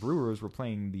Milwaukee Brewers were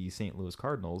playing the St. Louis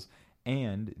Cardinals,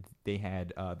 and they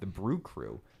had the Brew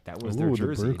Crew. That was their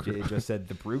jersey. It just said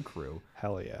the Brew Crew.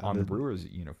 Hell yeah! On the Brewers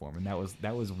uniform, and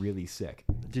that was really sick.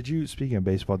 Did you, speaking of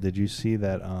baseball, did you see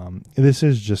that? This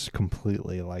is just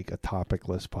completely like a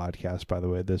topicless podcast, by the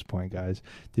way. At this point, guys,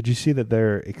 did you see that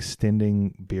they're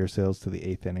extending beer sales to the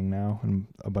 8th inning now in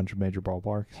a bunch of major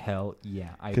ballparks? Hell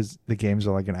yeah! Because the games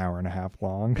are like an hour and a half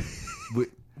long.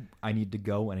 I need to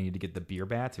go and I need to get the beer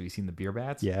bats. Have you seen the beer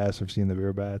bats? Yes, I've seen the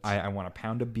beer bats. I want to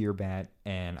pound a beer bat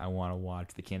and I want to watch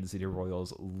the Kansas City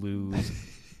Royals lose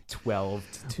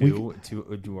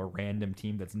 12-2 to a random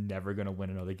team that's never going to win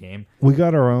another game. We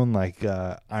got our own like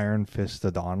Iron Fist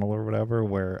O'Donnell or whatever,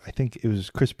 where I think it was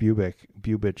Chris Chris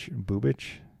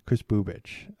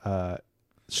Bubich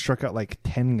struck out like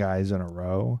 10 guys in a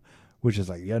row. Which is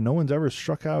like, yeah, no one's ever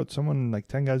struck out someone like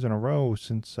 10 guys in a row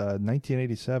since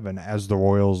 1987 as the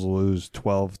Royals lose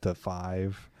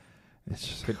 12-5. It's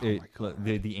just like,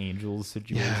 the Angels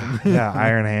situation. Yeah,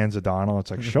 Iron Hands O'Donnell.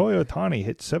 It's like, Shohei Ohtani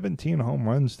hit 17 home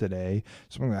runs today,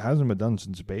 something that hasn't been done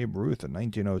since Babe Ruth in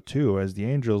 1902 as the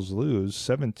Angels lose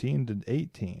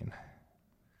 17-18.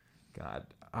 God,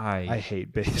 I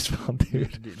hate baseball,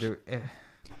 dude.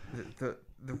 The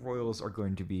Royals are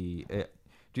going to be...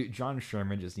 John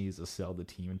Sherman just needs to sell the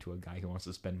team to a guy who wants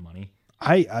to spend money.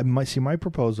 My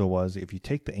proposal was if you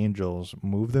take the Angels,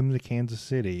 move them to Kansas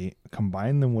City,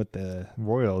 combine them with the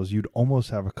Royals, you'd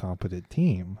almost have a competent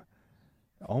team.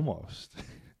 Almost.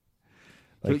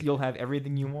 You'll have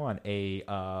everything you want: a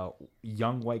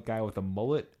young white guy with a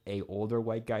mullet, a older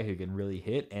white guy who can really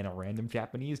hit, and a random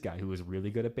Japanese guy who is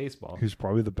really good at baseball. Who's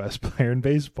probably the best player in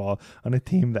baseball on a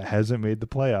team that hasn't made the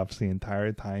playoffs the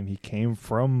entire time he came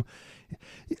from.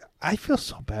 I feel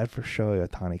so bad for Shohei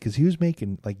Ohtani because he was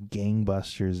making like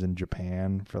gangbusters in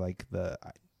Japan for like the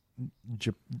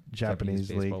Japanese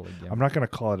league. Yeah. I'm not going to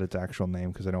call it its actual name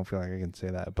because I don't feel like I can say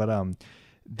that. But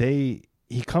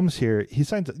he comes here, he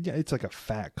signs, it's like a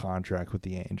fat contract with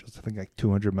the Angels. I think like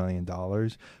 $200 million.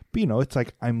 But, you know, it's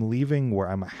like I'm leaving where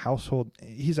I'm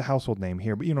he's a household name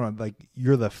here. But, you know, like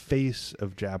you're the face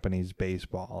of Japanese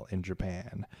baseball in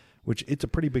Japan, which it's a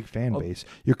pretty big fan base.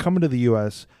 You're coming to the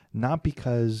U.S. not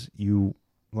because you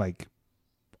like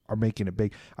are making it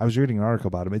big. I was reading an article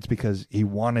about him. It's because he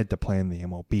wanted to play in the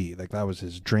MLB. Like that was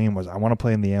his dream was I want to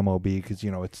play in the MLB because,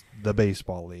 you know, it's the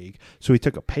baseball league. So he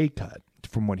took a pay cut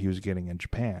from what he was getting in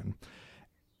Japan,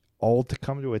 all to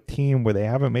come to a team where they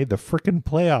haven't made the freaking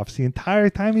playoffs the entire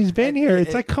time he's been here.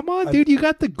 It's like, come on, dude, you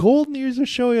got the golden years of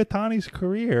Shohei Ohtani's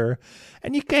career,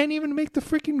 and you can't even make the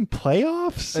freaking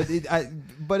playoffs?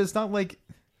 But it's not like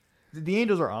the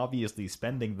Angels are obviously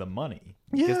spending the money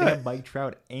because they have Mike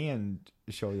Trout and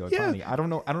Shohei Ohtani. Yeah. I don't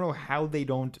know how they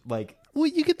don't like. Well,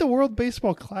 you get the World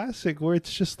Baseball Classic where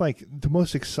it's just like the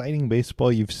most exciting baseball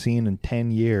you've seen in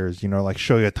 10 years, you know, like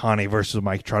Shohei Ohtani versus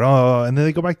Mike Trout. Oh, and then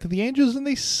they go back to the Angels and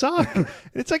they suck. And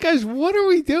it's like, guys, what are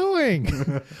we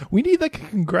doing? We need like a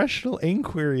congressional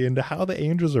inquiry into how the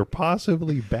Angels are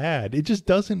possibly bad. It just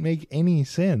doesn't make any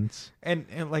sense. And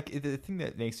like the thing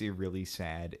that makes me really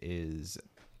sad is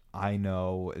I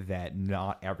know that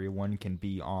not everyone can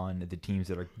be on the teams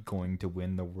that are going to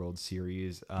win the World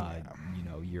Series. You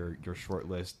know, your short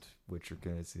list, which are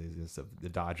going to consist of the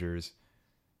Dodgers,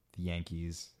 the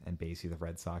Yankees, and basically the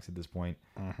Red Sox at this point.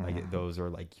 Like those are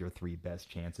like your three best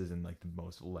chances and like the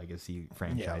most legacy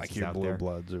franchises like your out Blue there.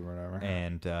 Bloods or whatever.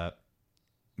 And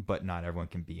but not everyone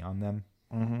can be on them.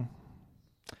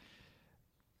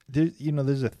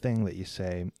 There's a thing that you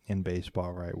say in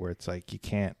baseball, right, where it's like you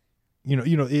can't. You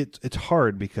know, it's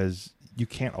hard because you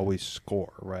can't always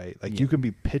score, right? Like you can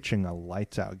be pitching a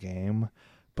lights out game,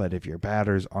 but if your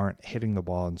batters aren't hitting the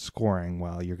ball and scoring,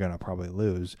 well, you're gonna probably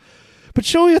lose. But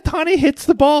Shohei Ohtani hits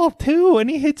the ball too, and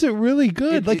he hits it really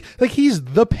good. Like he's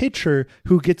the pitcher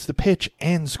who gets the pitch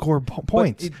and score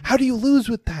points. How do you lose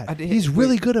with that? He's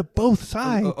really good at both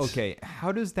sides. Okay,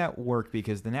 how does that work?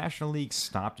 Because the National League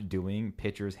stopped doing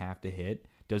pitchers have to hit.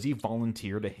 Does he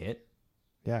volunteer to hit?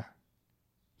 Yeah.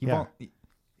 He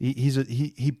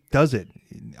He does it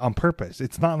on purpose.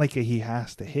 It's not like he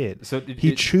has to hit. So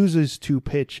he chooses to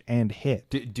pitch and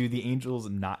hit. Do the Angels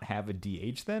not have a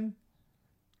DH then?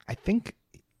 I think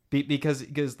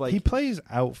because like he plays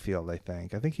outfield. I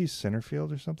think he's center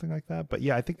field or something like that. But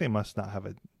yeah, I think they must not have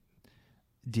a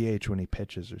DH when he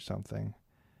pitches or something.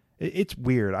 It's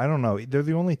weird. I don't know. They're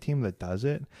the only team that does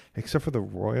it, except for the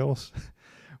Royals,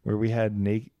 where we had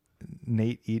Nate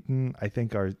Eaton, I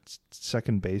think our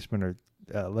second baseman or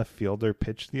left fielder,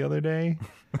 pitched the other day.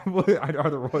 Are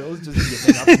the Royals just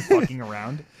giving up and fucking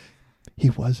around?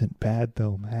 He wasn't bad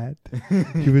though, Matt.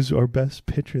 He was our best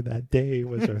pitcher that day.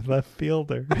 Was our left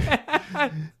fielder.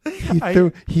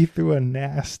 He threw a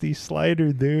nasty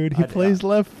slider, dude. He plays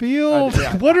left field.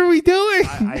 What are we doing?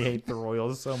 I hate the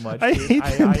Royals so much. I hate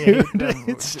them, dude.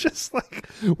 It's just like,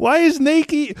 why is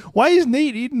Nate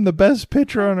Eaton the best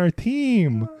pitcher on our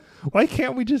team? Why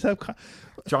can't we just have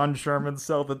John Sherman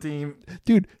sell the team,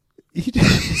 dude?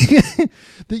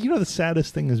 The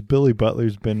saddest thing is Billy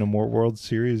Butler's been to more World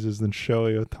Series than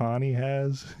Shohei Ohtani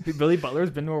has. Billy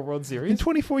Butler's been to a World Series in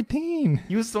 2014.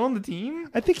 He was still on the team.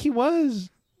 I think he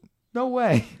was. No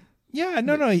way. Yeah,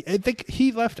 no. I think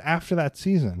he left after that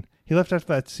season.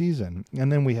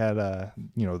 And then we had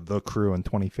the Crew in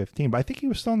 2015. But I think he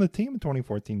was still on the team in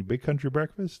 2014. Big Country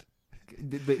Breakfast.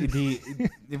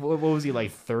 What was he,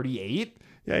 like 38?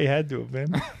 Yeah, he had to have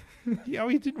been.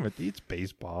 He didn't. It's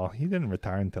baseball. He didn't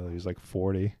retire until he was like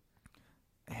 40.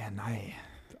 And I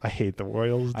hate the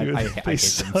Royals, dude. I hate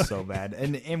them so bad.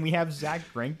 And we have Zach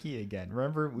Greinke again.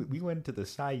 Remember, we went to the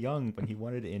Cy Young when he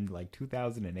won it in like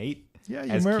 2008. Yeah,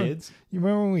 kids. You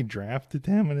remember when we drafted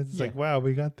him, and it's like, wow,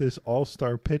 we got this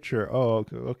all-star pitcher. Oh,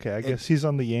 okay. I guess he's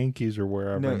on the Yankees or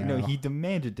wherever. No, he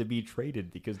demanded to be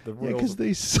traded because the Royals. Because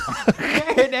they suck.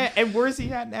 and where's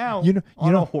he at now?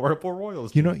 On a horrible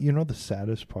Royals team. You know the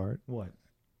saddest part? What?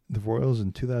 The Royals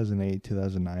in 2008,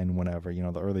 2009, whenever,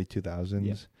 the early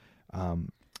 2000s. Yeah.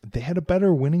 They had a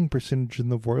better winning percentage than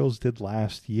the Royals did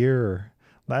last year.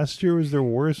 Last year was their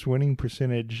worst winning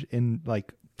percentage in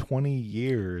like 20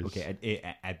 years. Okay,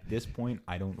 at this point,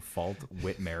 I don't fault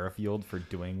Whit Merrifield for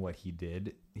doing what he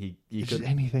did. He Just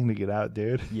anything to get out,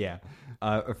 dude. Yeah.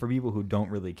 For people who don't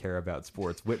really care about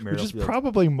sports, Whit Merrifield... Which is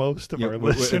probably most of our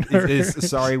listeners.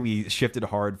 Sorry, we shifted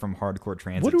hard from hardcore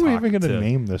transit. What are we even going to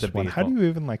name this one? baseball. How do you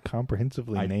even like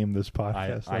comprehensively name this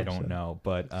podcast? I don't know,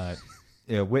 but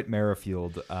Whit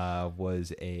Merrifield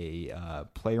was a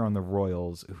player on the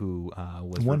Royals who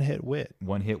was one-hit Whit.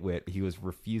 One-hit Whit. He was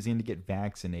refusing to get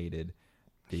vaccinated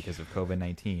because of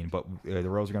COVID-19, but the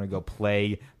Royals were going to go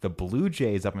play the Blue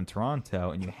Jays up in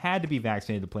Toronto, and you had to be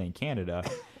vaccinated to play in Canada.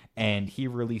 And he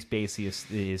released basically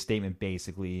his statement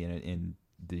basically in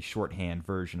the shorthand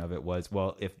version of it was,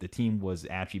 well, if the team was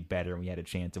actually better and we had a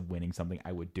chance of winning something,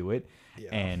 I would do it.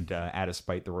 Yeah. And out of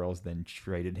spite, the Royals then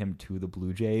traded him to the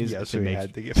Blue Jays. Yeah, so he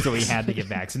had to get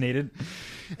vaccinated.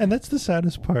 And that's the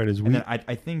saddest part is and then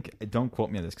I think, don't quote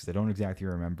me on this because I don't exactly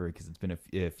remember because it's been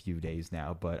a few days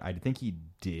now, but I think he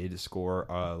did score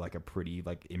like a pretty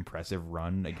like impressive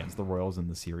run against the Royals in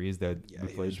the series.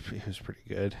 He was pretty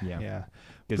good. Yeah.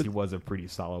 Because he was a pretty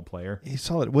solid player. He's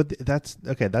solid. That's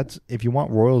if you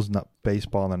want Royals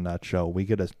baseball in a nutshell, we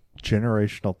get a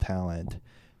generational talent,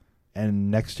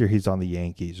 and next year he's on the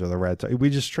Yankees or the Red Sox. We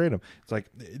just trade him. It's like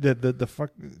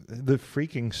the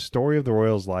freaking story of the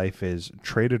Royals' life is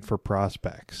traded for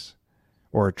prospects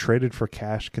or traded for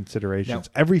cash considerations.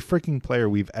 Now, every freaking player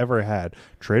we've ever had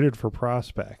traded for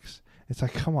prospects. It's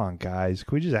like, come on, guys.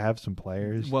 Can we just have some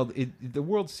players? Well, the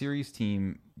World Series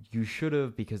team, you should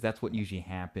have, because that's what usually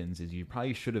happens, is you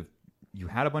probably should have, you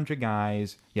had a bunch of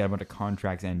guys, you had a bunch of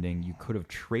contracts ending, you could have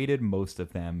traded most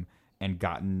of them and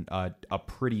gotten a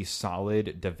pretty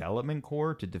solid development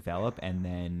core to develop and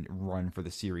then run for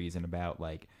the series in about,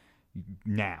 like,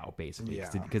 now, basically. Yeah.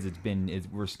 Because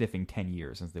we're sniffing 10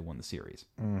 years since they won the series.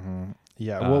 Mm-hmm.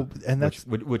 Yeah, well, and that's...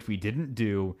 Which we didn't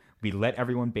do. We let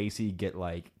everyone basically get,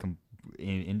 like...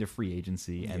 into free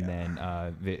agency, and then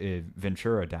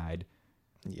Ventura died.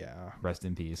 Yeah, rest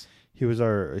in peace. He was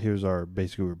our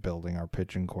basically we're building our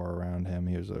pitching core around him.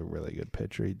 He was a really good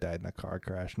pitcher. He died in a car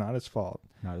crash. Not his fault.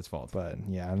 But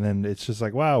yeah, and then it's just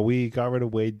like, wow, we got rid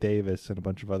of Wade Davis and a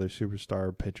bunch of other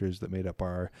superstar pitchers that made up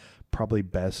our probably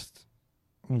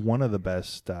one of the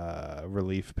best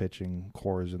relief pitching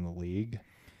cores in the league.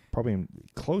 Probably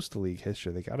close to league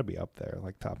history. They got to be up there,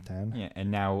 like top 10. Yeah,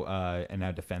 and now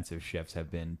defensive shifts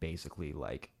have been basically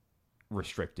like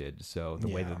restricted. So the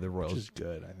way that the Royals, which is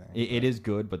good, I think. It is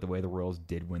good, but the way the Royals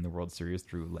did win the World Series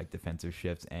through like defensive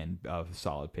shifts and a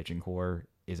solid pitching core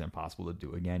isn't possible to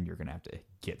do again. You're gonna have to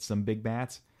get some big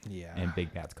bats. Yeah, and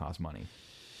big bats cost money.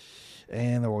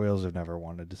 And the Royals have never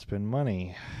wanted to spend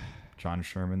money. John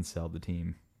Sherman sold the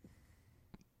team.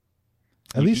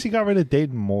 At least he got rid of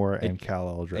Dayton Moore and Cal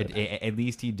Eldred. At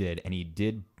least he did, and he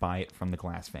did buy it from the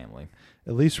Glass family.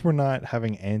 At least we're not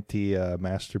having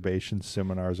anti-masturbation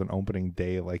seminars on opening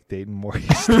day like Dayton Moore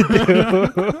used to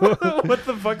do. What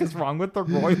the fuck is wrong with the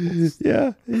Royals?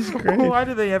 Yeah, he's great. Why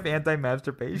do they have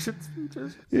anti-masturbation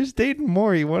speeches? There's Dayton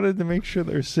Moore. He wanted to make sure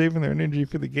they're saving their energy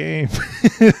for the game.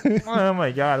 Oh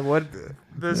my God, what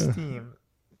this team...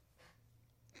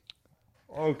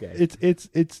 Okay.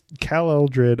 It's Cal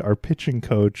Eldred, our pitching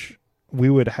coach. We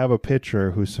would have a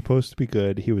pitcher who's supposed to be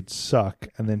good. He would suck,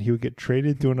 and then he would get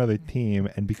traded to another team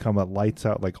and become a lights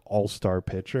out like all-star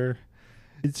pitcher.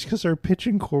 It's because our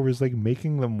pitching core was like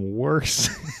making them worse.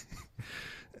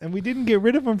 And we didn't get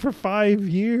rid of him for 5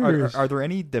 years. Are there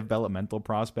any developmental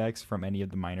prospects from any of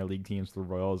the minor league teams to the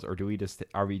Royals, or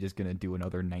are we just going to do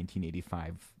another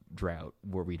 1985 drought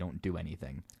where we don't do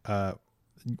anything?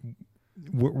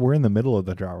 We're in the middle of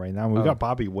the drought right now. We've got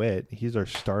Bobby Witt. He's our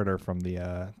starter from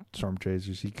the Storm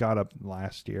Chasers. He got up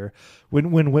last year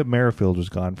when Whit Merrifield was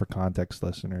gone. For context,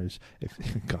 listeners,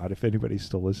 if anybody's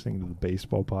still listening to the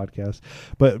baseball podcast,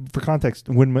 but for context,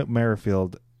 when Whit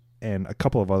Merrifield and a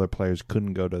couple of other players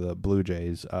couldn't go to the Blue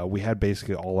Jays, we had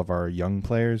basically all of our young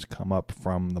players come up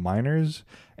from the minors,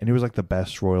 and it was like the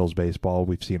best Royals baseball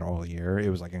we've seen all year.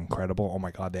 It was like incredible. Oh my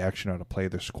God, they actually know how to play.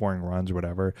 They're scoring runs or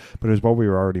whatever. But it was while we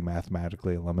were already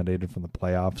mathematically eliminated from the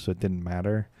playoffs, so it didn't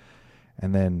matter.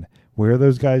 And then where are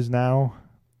those guys now?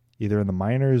 Either in the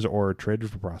minors or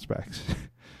traded for prospects.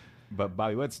 But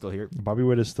Bobby Witt's still here. Bobby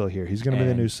Witt is still here. He's going to be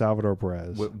the new Salvador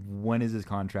Perez. When is his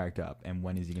contract up, and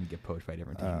when is he going to get poached by a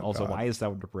different team? Also, why is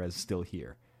Salvador Perez still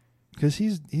here? Because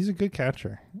he's a good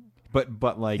catcher.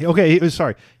 But like... Okay,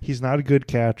 sorry. He's not a good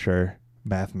catcher,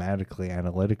 mathematically,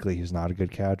 analytically, he's not a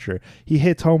good catcher. He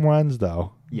hits home runs,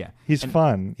 though. Yeah. He's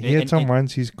fun. He hits home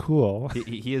runs. He's cool.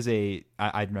 He is a.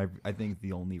 I think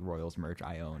the only Royals merch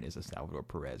I own is a Salvador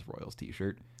Perez Royals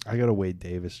T-shirt. I got a Wade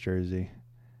Davis jersey.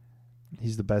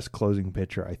 He's the best closing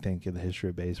pitcher, I think, in the history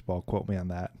of baseball. Quote me on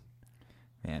that.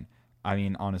 Man, I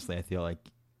mean, honestly, I feel like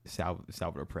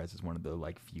Salvador Perez is one of the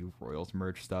like few Royals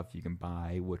merch stuff you can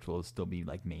buy, which will still be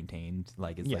like maintained.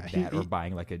 Like it's like that, or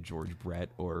buying like a George Brett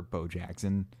or Bo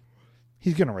Jackson.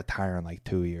 He's gonna retire in like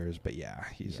 2 years, but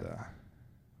he's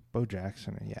Bo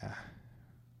Jackson. Yeah,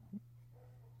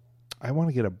 I want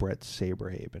to get a Brett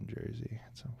Saberhagen jersey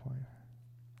at some point,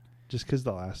 just because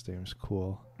the last name is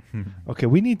cool. Okay,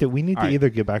 we need to either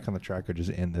get back on the track or just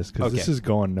end this because this is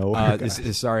going nowhere.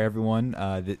 Sorry, everyone.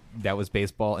 That was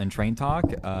baseball and train talk.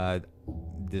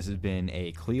 This has been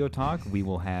a Cleo talk. We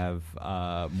will have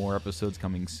more episodes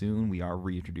coming soon. We are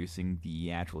reintroducing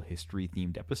the actual history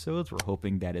themed episodes. We're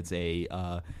hoping that it's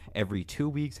every 2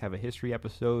 weeks have a history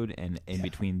episode, and in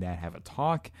between that have a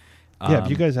talk.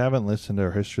 If you guys haven't listened to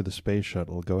our History of the Space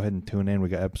Shuttle, go ahead and tune in. We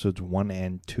got episodes 1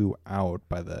 and 2 out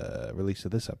by the release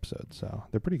of this episode, so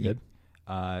they're pretty good.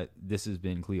 This has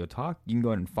been Cleo Talk. You can go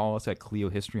ahead and follow us at Cleo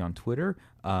History on Twitter.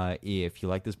 If you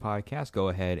like this podcast, go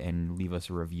ahead and leave us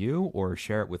a review or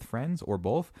share it with friends or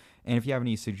both. And if you have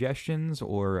any suggestions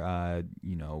or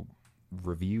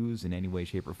reviews in any way,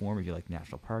 shape, or form, if you like the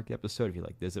National Park episode, if you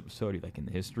like this episode, if you like in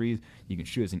the histories, you can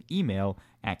shoot us an email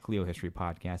at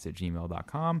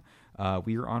cleohistorypodcast@gmail.com.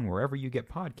 We are on wherever you get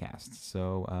podcasts.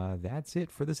 So that's it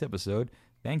for this episode.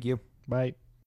 Thank you. Bye.